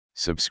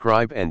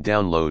Subscribe and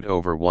download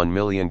over 1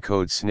 million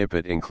code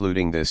snippet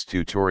including this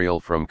tutorial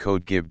from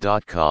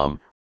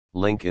codegive.com,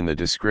 link in the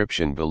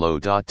description below.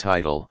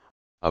 Title,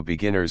 A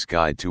Beginner's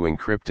Guide to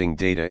Encrypting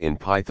Data in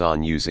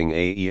Python Using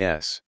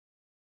AES.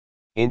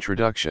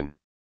 Introduction.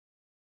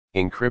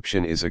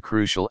 Encryption is a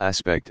crucial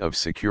aspect of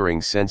securing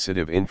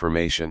sensitive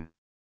information.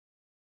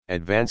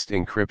 Advanced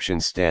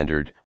Encryption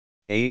Standard,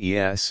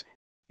 AES,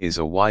 is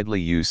a widely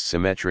used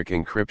symmetric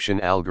encryption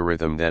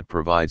algorithm that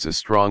provides a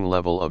strong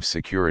level of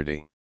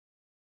security.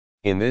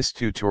 In this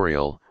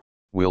tutorial,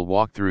 we'll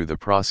walk through the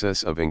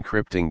process of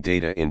encrypting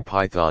data in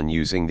Python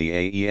using the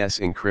AES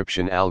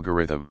encryption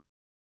algorithm.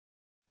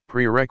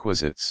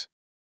 Prerequisites.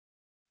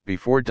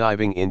 Before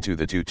diving into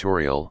the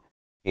tutorial,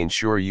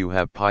 ensure you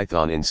have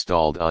Python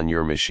installed on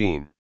your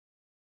machine.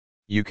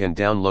 You can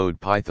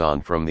download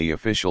Python from the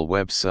official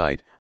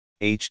website,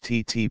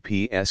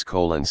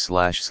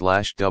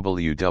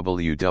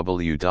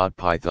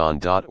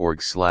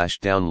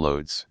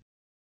 https://www.python.org/downloads.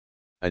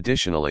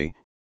 Additionally,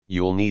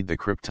 you'll need the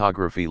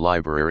cryptography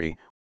library,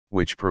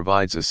 which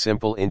provides a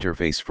simple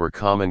interface for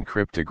common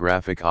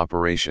cryptographic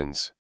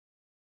operations.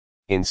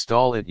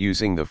 Install it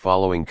using the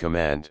following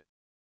command.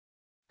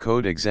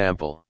 Code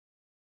example.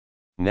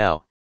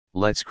 Now,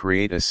 let's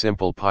create a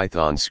simple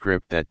Python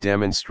script that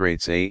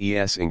demonstrates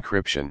AES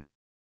encryption.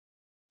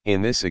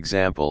 In this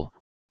example,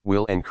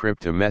 we'll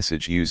encrypt a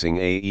message using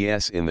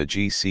AES in the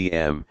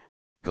GCM,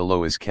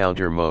 galois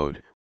counter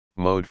mode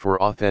for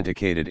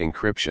authenticated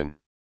encryption.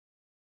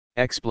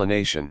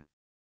 Explanation.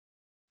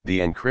 The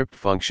encrypt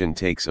function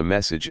takes a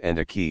message and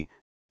a key,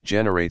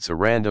 generates a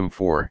random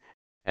 4,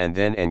 and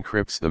then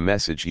encrypts the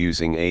message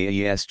using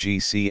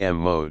aes-gcm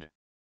mode.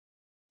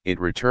 It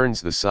returns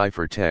the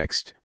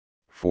ciphertext,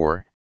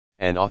 4,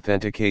 and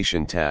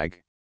authentication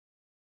tag.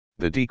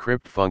 The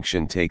decrypt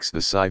function takes the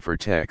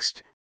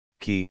ciphertext,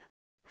 key,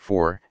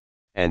 4,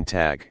 and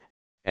tag,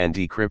 and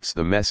decrypts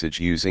the message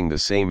using the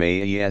same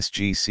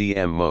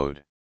aes-gcm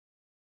mode.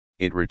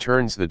 It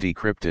returns the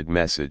decrypted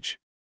message.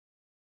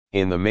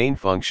 In the main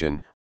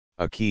function,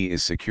 a key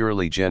is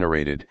securely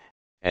generated,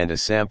 and a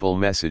sample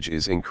message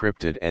is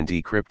encrypted and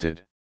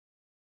decrypted.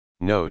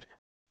 Note,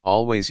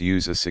 always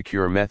use a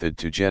secure method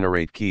to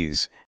generate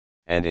keys,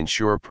 and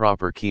ensure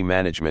proper key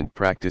management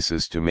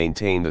practices to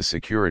maintain the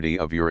security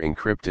of your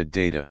encrypted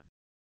data.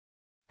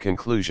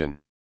 Conclusion.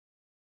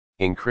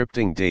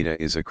 Encrypting data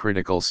is a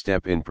critical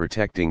step in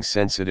protecting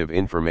sensitive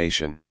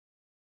information.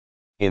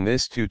 In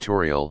this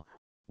tutorial,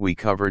 we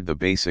covered the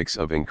basics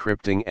of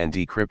encrypting and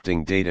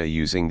decrypting data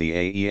using the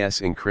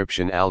AES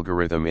encryption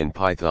algorithm in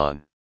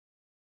Python.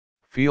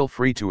 Feel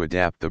free to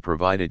adapt the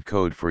provided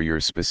code for your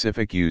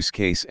specific use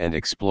case and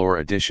explore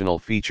additional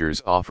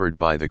features offered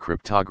by the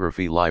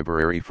cryptography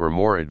library for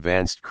more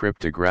advanced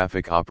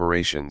cryptographic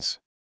operations.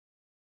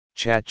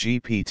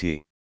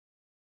 ChatGPT.